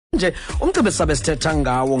namhlanje umcimbi sabe sithetha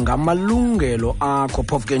ngawo ngamalungelo akho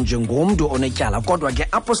phofu ke njengomntu onetyala, kodwa ke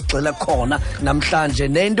apho sigxile khona namhlanje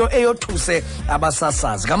nento eyothuse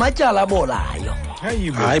abasasazi ngamatyala abolayo.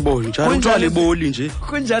 Hayibo njalo utshwala iboli nje.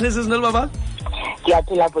 Kunjani sizinelo baba?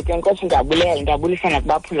 Ndiyaphila bhuti, enkosi ndiyabulisa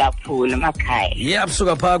nakubaphulaphula emakhaya.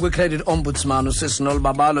 Yabsuka phaa kwi-Credit Ombudsman usisinolo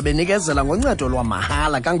babalo benikezela ngoncedo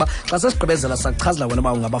lwamahala kangoba xa sesigqibezela sakuchazela wena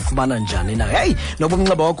uba ungabafumana njani na. Heyi, noba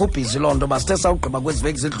umnxeba wakho ubhizi loo nto basithe sawugqiba kwezi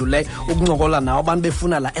veki zidluleyo ukuncokola nawo abantu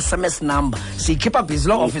befuna la SMS number siyikhipha bhizi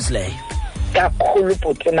loo office leyo. Kakhulu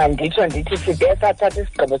bhuti, ndithi side sathatha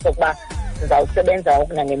isigqibo sokuba sizawusebenza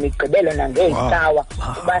nangemigqibelo nangeecawa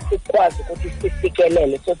uba sikwazi ukuthi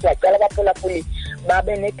sifikelele. So siyacela abaphulaphuli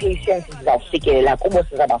babe ne-patience, sizawufikelela kubo,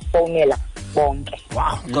 sizabafowunela bonke.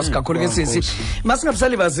 Wow, nkosi kakhulu ke sisi.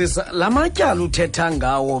 Masingabusalizisa la matyala uthetha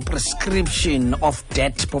ngawo, prescription of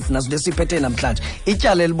debt phofu nazo lesiphethe namhlanje,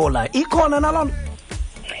 ityala elibolayo ikhona naloo nto?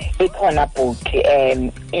 Ikhona bhuti.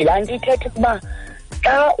 Laa nto ithetha ukuba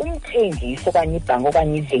xa umthengisi okanye ibhanki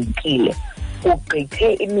okanye ivenkile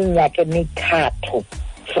ugqithe iminyaka emithathu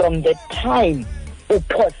from the time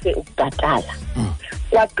uphose ukubhatala,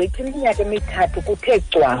 kwagqitha iminyaka emithathu kuthe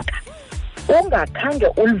cwaka ungakhange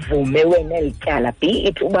ulivume wena elityala, be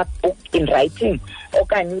it uba in writing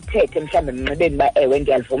okanye uthethe mhlawumbe emnxebeni uba ewe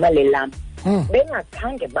ndiyalivuma lelam,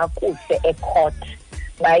 bengakhange bakuse ecourt,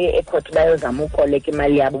 baye ecourt bayozama ukoleka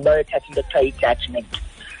imali yabo, bayothatha into ekuthiwa i-judgment,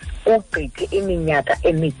 ugqithe iminyaka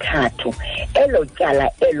emithathu, elo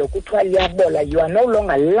tyala elo kuthiwa liyabola, you are no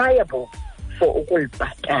longer liable for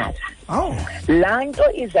ukulibhatala. Laa nto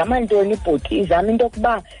izama ntoni bhuti? Izama into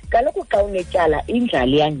yokuba kaloku xa unetyala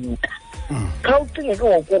injali iyanyuka. Xa ucinge ke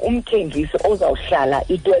ngoku umthengisi ozawuhlala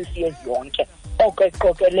i-12 years yonke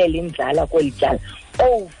okeqokelela inzala kweli tyala,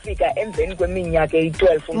 owufika emveni kweminyaka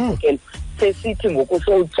eyi-12 umzekelo sesithi ngoku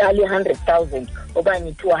sowutyala i-100,000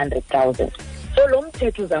 okanye 200,000. So lo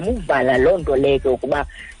mthetho uzama uvala loo nto leyo ukuba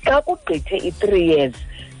xa kugqithe i-3 years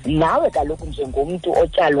nawe kaloku njengomntu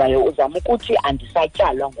otyalwayo uzama ukuthi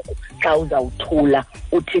andisatyalwa ngoku, xa uzawuthula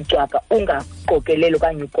uthi cwaka ungaqokeleli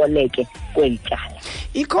okanye ukoleke kweli tyala.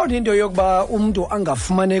 Ikhona into yokuba umntu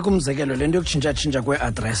angafumaneki, umzekelo le nto yokutshintsha-tshintsha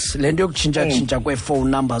kwe-address, le nto yokutshintsha-tshintsha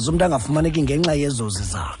kwee-phone numbers, umntu angafumaneki ngenxa yezo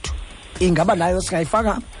zizathu, ingaba nayo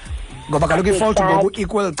singayifaka? Ngoba kaloku i-fault ngoku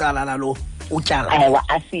ikweli cala lalo utyala. Ewa,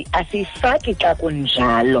 asiyifaki xa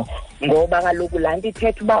kunjalo, ngoba kaloku laa nto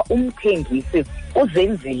ithetha uba umthengisi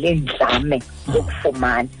uzenzile iinzame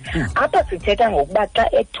zokufumana. Apha sithetha ngokuba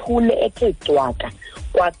xa ethule ethe cwaka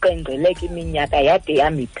kwaqenqgeleka iminyaka yade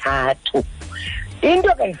yamithathu. Into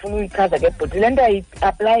ke ndifuna uyichaza ke bhuti, le nto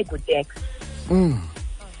ayiaplayi ku-tax.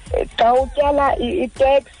 Xa utyala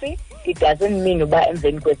i-tax, it doesn't mean uba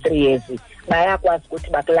emveni kwe-3 years bayakwazi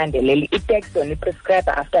ukuthi bakulandelele. I-tax yona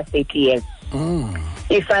iprescribe after 30 years.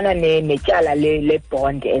 Ifana netyala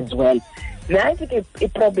le-bond as well. Nanti ke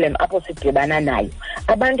i-problem apho sidibana nayo,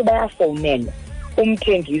 abantu bayafowunela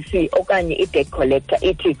umthengisi okanye i-debt collector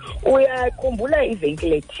ithi uyakhumbula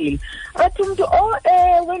ivenkile ethile, athi umntu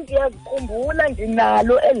ewe ndiyakhumbula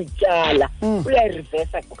ndinalo eli tyala,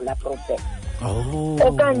 uyayirivesa kulaa process.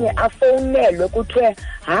 Okanye afowunelwe kuthiwe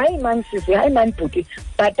hayi mani sisi, hayi mani bhuti,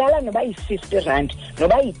 bhatala noba yi-50 rand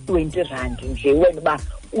noba yi-20 rand nje wena uba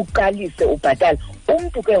uqalise ubhatala.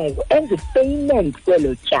 Umntu ke ngoku enza i-payment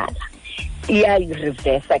kwelo tyala,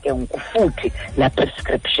 iyayirivesa ke ngoku futhi la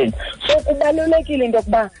prescription. So kubalulekile into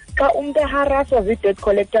yokuba xa umntu eharaswa zii-debt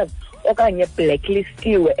collectors okanye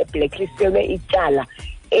blacklistiwe ityala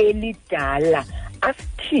elidala,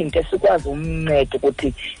 asithinte sikwazi umnceda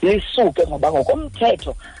ukuthi lisuke, ngoba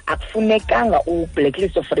ngokomthetho akufunekanga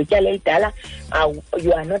ublacklist for ityala elidala.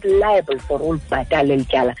 You are not liable for ulibhatala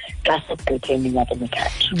elityala xa segqithe iminyaka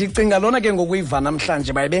emithathu. Ndicinga lona ke ngokuyiva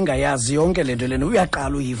namhlanje baye bengayazi yonke le nto lena,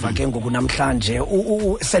 uyaqala uyiva ke ngoku namhlanje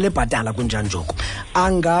selebhatala kunjani njoko.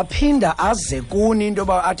 Angaphinda aze kuni into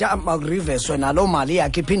yoba athi makuriveswe naloo mali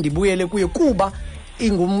yakhe iphinde ibuyele kuye kuba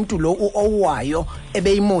ingumntu lo owayo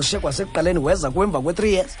ebeyimoshe kwasekuqaleni weza kwemva kwe-3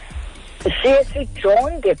 years. Siye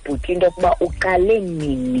sijonge bhuti into yokuba uqale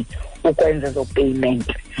nini ukwenza ezo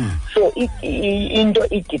payment. So into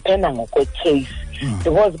idipenda ngokwe-case,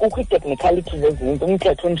 because kukho ii-technicalities ezininzi,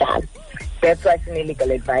 umthetho unjalo. That's why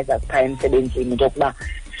sine-legal advisors phaa emsebenzini into yokuba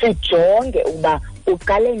sijonge ukuba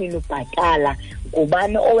uqale nini ubhatala,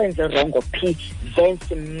 ngubani owenze rongo phi, then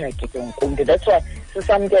simncede ke ngokumntu. That's why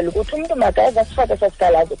sisamkela ukuthi umntu makayeza sifake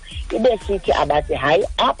sasikhalazo, ibe sithi abathi hayi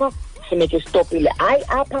apha funeka istopile, hayi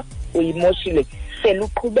apha uyimoshile,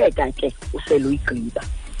 seluqhubeka ke useluyigqiba.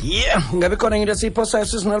 Ngabe khona into esiyiphosayo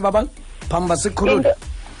sisinelo baba phambi sikhulule?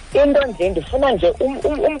 into nje ndifuna nje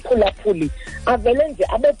umphulaphuli avele nje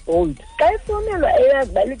abe bold xa efowunelwa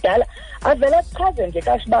eyazi uba lidala avele achaze nje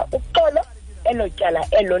kahle uba uxolo elo tyala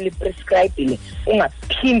elo liprescribile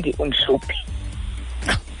ungaphindi umhluphi.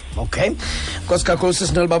 Okay. Nkosi kakhulu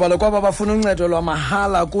Sisi Babalo, kwaba bafuna uncedo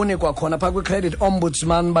lwamahala kuni kwakhona phaa kwi-Credit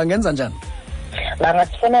Ombudsman bangenza njani?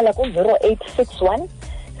 Bangasifowunela ku-0861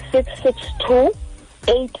 662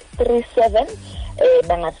 837.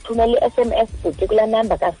 Bangasithumela i-SMS bhuti kula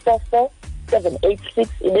namba ka-44786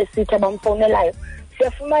 ibe sithi abamfowunelayo.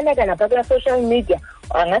 Siyafumaneka napha kula social media,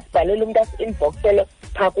 angasibhalela umuntu asi-inboxele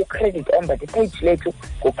phaa ku-Credit Ombud page lethu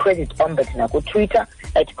ku-Credit Ombud naku-Twitter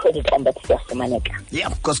 @Credit Ombud siyafumaneka.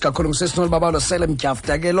 Yeah, Nkosi kakhulu Sisi Babalo sele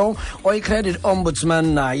mdyafta ke lo oyi-Credit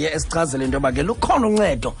Ombudsman naye esichazele into yoba ke lukhona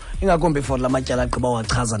uncedo ingakumbi for la matyala agqiba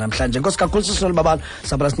wachaza namhlanje. Nkosi kakhulu Sisi Babalo,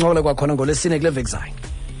 sabala sincokole kwakhona ngoLwesine kule veki zayo.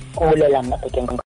 Kubulela mna bhuti.